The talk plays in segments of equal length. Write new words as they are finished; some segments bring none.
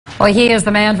Well, he is the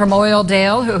man from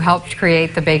Oildale who helped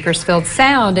create the Bakersfield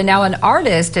sound, and now an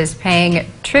artist is paying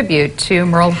tribute to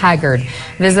Merle Haggard.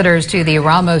 Visitors to the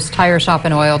Ramos Tire Shop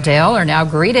in Oildale are now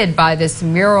greeted by this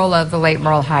mural of the late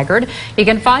Merle Haggard. You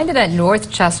can find it at North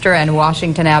Chester and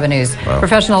Washington Avenues. Wow.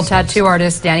 Professional tattoo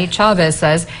artist Danny Chavez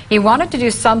says he wanted to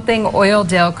do something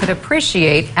Oildale could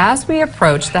appreciate as we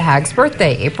approach the Hag's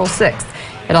birthday, April 6th.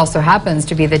 It also happens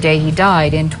to be the day he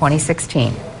died in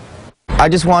 2016. I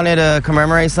just wanted to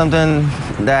commemorate something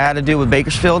that had to do with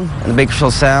Bakersfield and the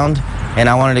Bakersfield sound, and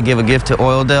I wanted to give a gift to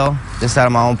Oildale, just out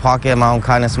of my own pocket, my own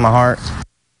kindness in my heart.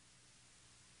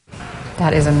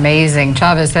 That is amazing.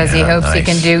 Chavez says he hopes he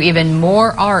can do even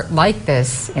more art like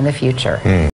this in the future.